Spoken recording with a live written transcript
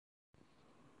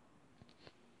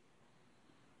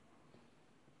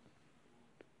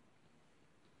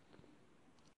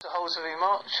The Holsworthy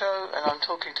Mark Show, and I'm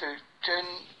talking to Jenn.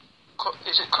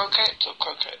 Is it crockett or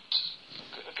crockett?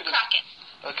 Crockett.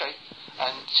 Okay,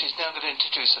 and she's now going to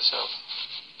introduce herself.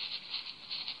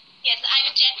 Yes, I'm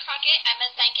Jenn Crockett. I'm a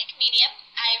psychic medium.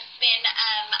 I've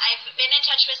been in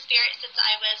touch with spirit since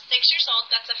I was 6 years old.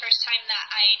 That's the first time that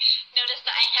I noticed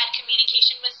that I had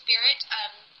communication with spirit.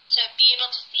 To be able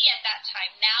to see at that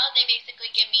time. Now they basically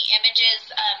give me images,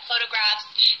 photographs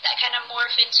that kind of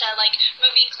morph into like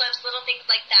movie clips, little things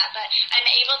like that. But I'm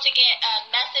able to get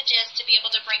messages to be able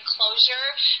to bring closure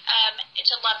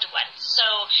to loved ones. So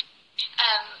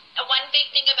one big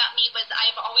thing about me was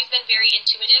I've always been very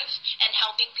intuitive and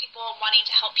helping people, wanting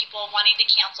to help people, wanting to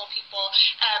counsel people.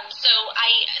 So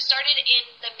I started in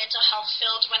the mental health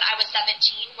field when I was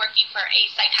 17, working for a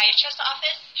psychiatrist's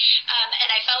office, and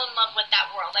I fell in love with that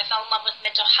world. I fell in love with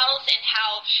mental health and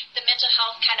how the mental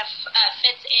health kind of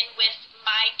fits in with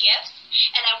my gifts,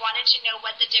 and I wanted to know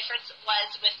what the difference was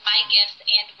with my gifts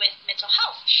and with mental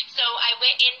health. So I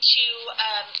went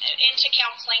into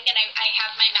counseling, and I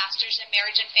have my master's in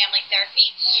marriage and family therapy,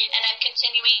 and I'm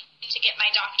continuing to get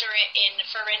my doctorate in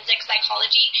forensic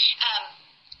psychology.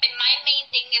 And my main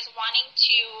thing is wanting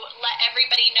to let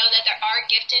everybody know that there are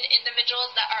gifted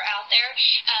individuals that are out there,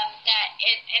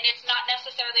 and it's not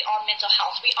necessarily all mental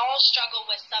health. We all struggle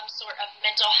with some sort of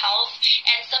mental health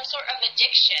and some sort of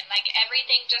addiction. Like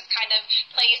everything just kind of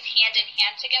plays hand in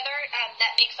hand together,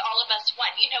 that makes all of us one.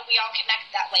 You know, we all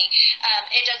connect that way.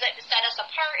 It doesn't set us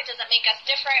apart. It doesn't make us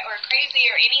different or crazy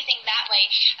or anything that way.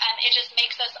 It just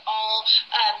makes us all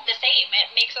the same.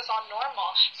 It makes us all normal.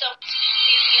 So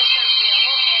these gifts are real,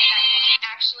 and that you can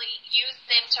actually use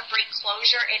them to bring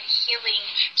closure and healing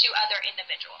to other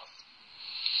individuals.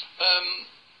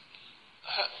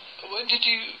 When did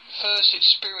you first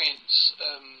experience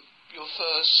your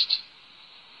first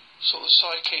sort of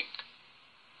psychic,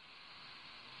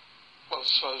 well, I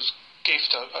suppose,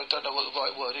 gift? I don't know what the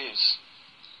right word is.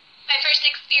 My first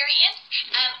experience,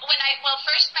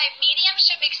 first my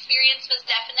mediumship experience was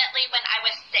definitely when I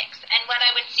was 6, and what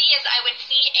I would see is I would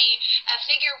see a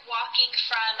figure walking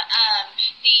from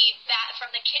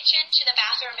the kitchen to the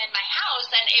bathroom in my house,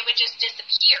 and it would just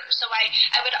disappear. So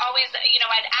I would always,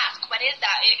 I'd ask, what is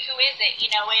that? Who is it?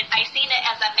 And I seen it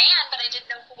as a man, but I didn't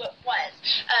know who it was.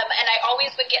 And I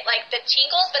always would get like the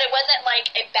tingles, but it wasn't like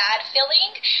a bad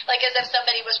feeling, like as if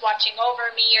somebody was watching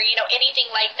over me or, anything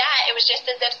like that. It was just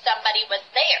as if somebody was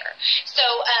there. So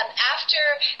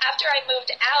after I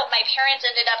moved out, my parents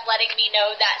ended up letting me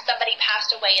know that somebody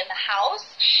passed away in the house,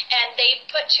 and they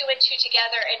put 2 and 2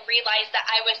 together and realized that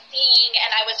I was seeing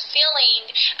and I was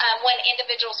feeling when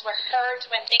individuals were hurt,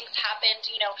 when things happened,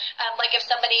 like if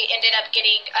somebody ended up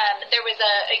getting, there was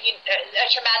a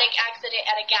traumatic accident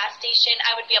at a gas station,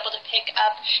 I would be able to pick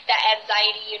up that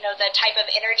anxiety, the type of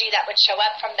energy that would show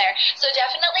up from there. So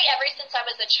definitely ever since I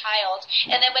was a child.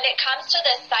 And then when it comes to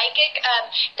the psychic,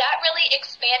 that really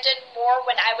expanded more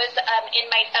when I was in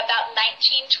my about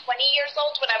 19, 20 years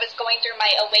old, when I was going through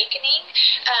my awakening.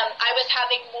 I was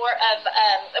having more of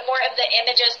the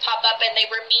images pop up, and they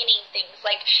were meaning things.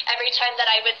 Like every time that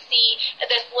I would see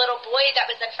this little boy that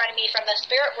was in front of me from the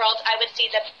spirit world, I would see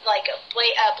the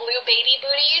blue baby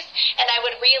booties, and I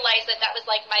would realize that that was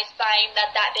like my sign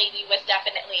that that baby was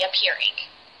definitely appearing.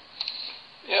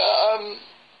 Yeah,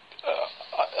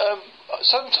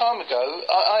 some time ago,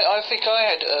 I think I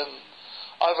had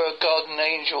either a guardian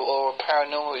angel or a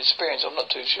paranormal experience. I'm not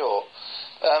too sure.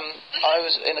 I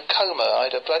was in a coma. I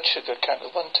had a blood sugar count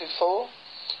of 124,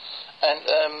 and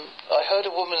I heard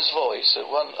a woman's voice that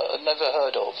I'd never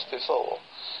heard of before,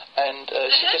 and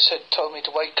she just told me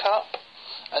to wake up,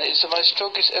 and it's the most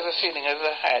strongest ever feeling I've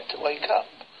ever had, to wake up.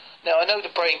 Now I know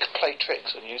the brain can play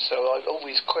tricks on you, so I've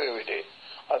always queried it.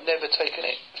 I've never taken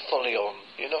it fully on.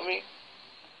 You know what I mean?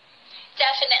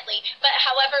 Definitely. But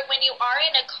however, when you are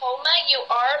in a coma, you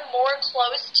are more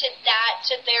close to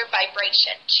their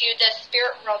vibration, to the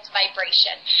spirit world's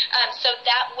vibration. So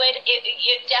that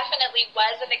it definitely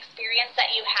was an experience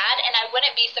that you had, and I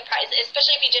wouldn't be surprised,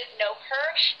 especially if you didn't know her,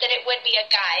 that it would be a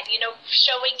guide,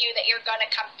 showing you that you're going to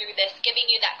come through this, giving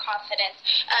you that confidence,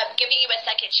 giving you a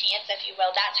second chance, if you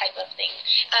will, that type of thing.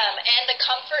 And the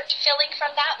comfort feeling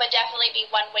from that would definitely be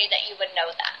one way that you would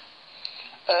know that.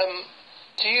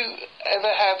 Do you ever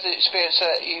have the experience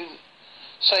that you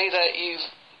say that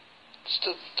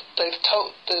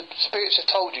the spirits have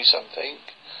told you something,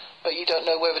 but you don't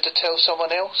know whether to tell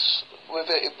someone else,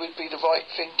 whether it would be the right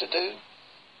thing to do?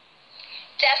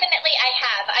 Definitely, I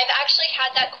have. I've actually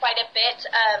had that quite a bit.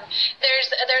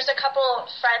 There's a couple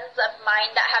friends of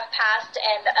mine that have passed,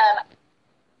 and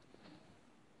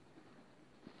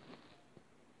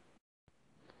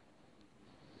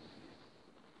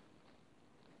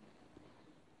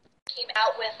came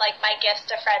out with like my gifts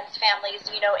to friends, families,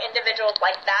 individuals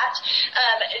like that,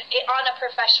 on a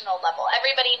professional level.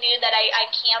 Everybody knew that I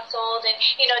canceled and,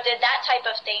 did that type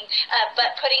of thing,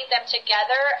 but putting them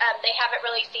together, they haven't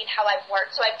really seen how I've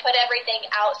worked. So I put everything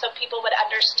out so people would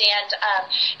understand,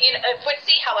 would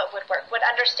see how it would work, would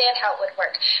understand how it would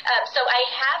work. So I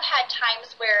have had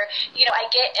times where, I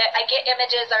get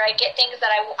images or I get things that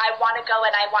I want to go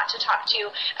and I want to talk to.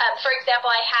 For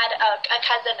example, I had a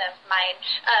cousin of mine.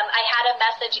 I had a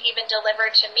message even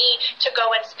delivered to me to go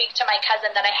and speak to my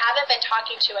cousin that I haven't been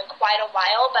talking to in quite a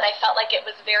while, but I felt like it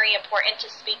was very important to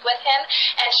speak with him.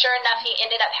 And sure enough, he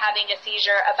ended up having a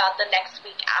seizure about the next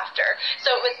week after.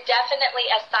 So it was definitely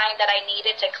a sign that I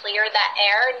needed to clear that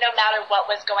air no matter what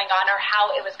was going on or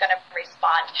how it was going to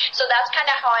respond. So that's kind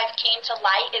of how I've came to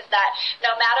light, is that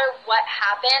no matter what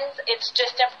happens, it's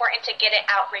just important to get it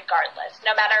out regardless.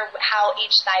 No matter how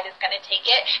each side is going to take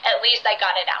it, at least I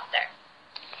got it out there.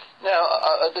 Now,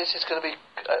 this is going to be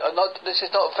this is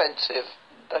not offensive.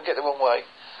 Don't get the wrong way,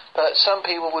 but some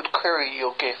people would query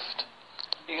your gift.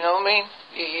 You know what I mean?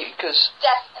 Because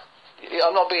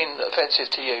I'm not being offensive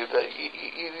to you, but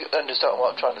you understand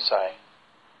what I'm trying to say.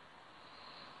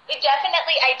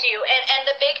 Definitely I do. And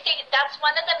the big thing, that's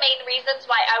one of the main reasons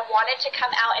why I wanted to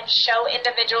come out and show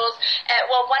individuals.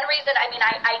 One reason,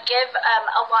 I give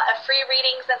a lot of free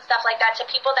readings and stuff like that to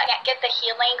people that can't get the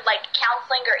healing, like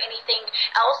counseling or anything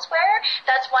elsewhere.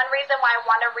 That's one reason why I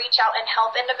want to reach out and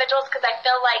help individuals, because I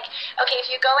feel like, okay, if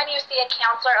you go and you see a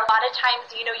counselor, a lot of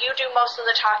times, you do most of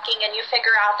the talking and you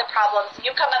figure out the problems.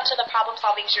 You come up to the problem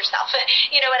solvings yourself.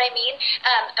 You know what I mean?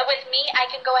 With me, I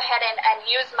can go ahead and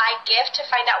use my gift to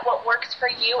find out what works for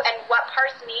you and what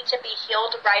parts need to be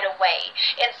healed right away,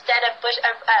 instead of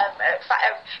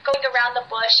going around the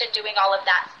bush and doing all of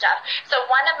that stuff. So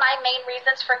one of my main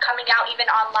reasons for coming out, even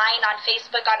online, on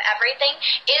Facebook, on everything,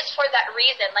 is for that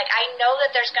reason. Like, I know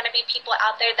that there's going to be people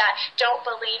out there that don't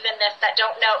believe in this, that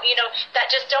don't know,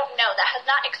 that just don't know, that has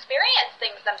not experienced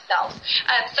things themselves.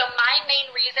 So my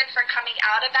main reason for coming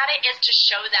out about it is to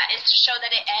show that it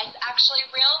is actually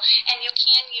real, and you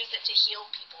can use it to heal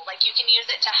people. Like, you can use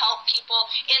it to help people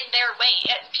in their way.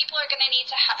 People are going to need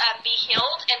to be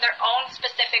healed in their own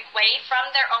specific way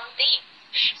from their own themes.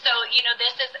 So,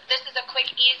 this is a quick,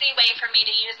 easy way for me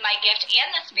to use my gift in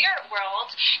the spirit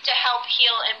world to help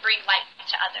heal and bring light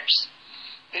to others.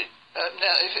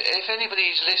 Now, if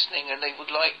anybody's listening and they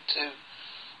would like to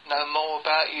know more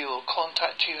about you or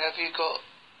contact you, have you got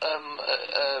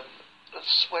a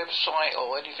website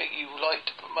or anything you would like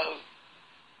to promote?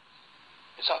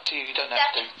 It's up to you. You don't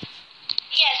have to.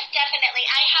 Yes, definitely.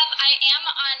 I am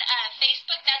on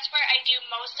Facebook. That's where I do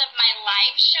most of my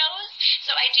live shows.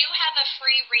 So I do have a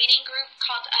free reading group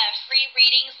called Free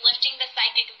Readings, Lifting the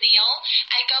Psychic Veil.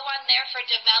 I go on there for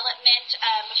development,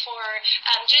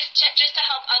 just to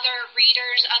help other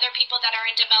readers, other people that are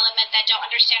in development that don't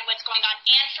understand what's going on,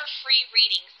 and for free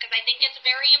readings, because I think it's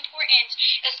very important,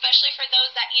 especially for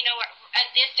those that, at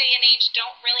this day and age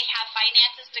don't really have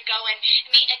finances to go and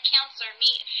meet a counselor,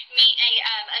 meet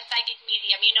a psychic medium,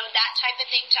 that type of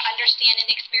thing, to understand and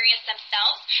experience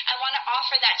themselves. I want to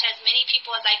offer that to as many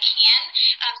people as I can,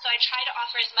 so I try to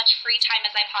offer as much free time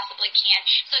as I possibly can.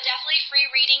 So definitely free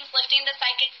readings, Lifting the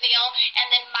Psychic Veil, and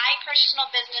then my personal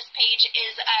business page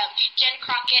is Jenn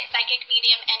Crockett, Psychic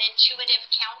Medium and Intuitive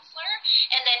Counselor,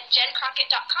 and then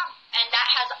jenncrockett.com, and that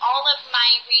has all of my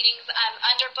readings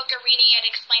under Book a Reading. It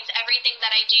explains everything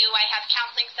that I do. I have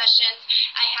counseling sessions,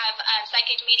 I have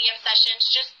psychic medium sessions,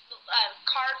 just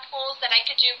card pulls that I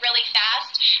could do really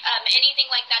fast, anything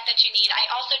like that you need. I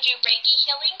also do Reiki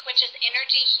healing, which is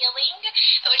energy healing,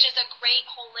 which is a great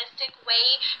holistic way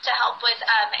to help with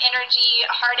energy,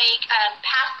 heartache.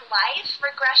 Past life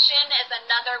regression is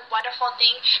another wonderful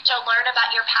thing to learn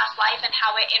about your past life and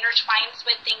how it intertwines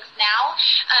with things now,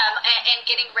 and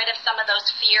getting rid of some of those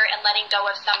fear and letting go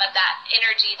of some of that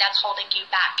energy that's holding you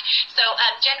back. So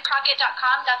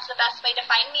jenncrockett.com, that's the best way to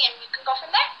find me, and you can go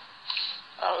from there.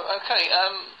 Oh, okay.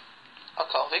 I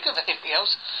can't think of anything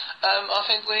else. I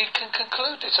think we can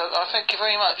conclude this. I thank you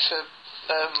very much for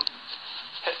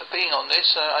being on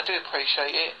this. I do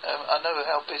appreciate it. I know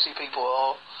how busy people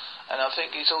are, and I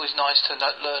think it's always nice to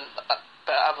learn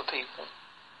about other people.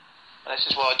 And this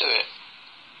is why I do it.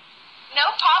 No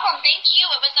problem. Thank you.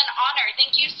 It was an honor.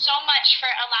 Thank you so much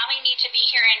for allowing me to be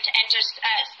here and just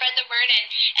spread the word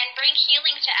and bring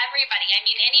healing to everybody. I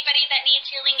mean, anybody that needs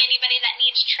healing, anybody that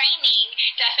needs training,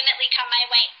 definitely come my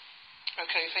way.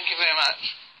 Okay, thank you very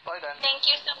much. Bye then.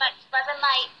 Thank you so much. Love and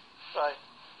light.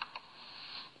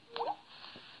 Bye.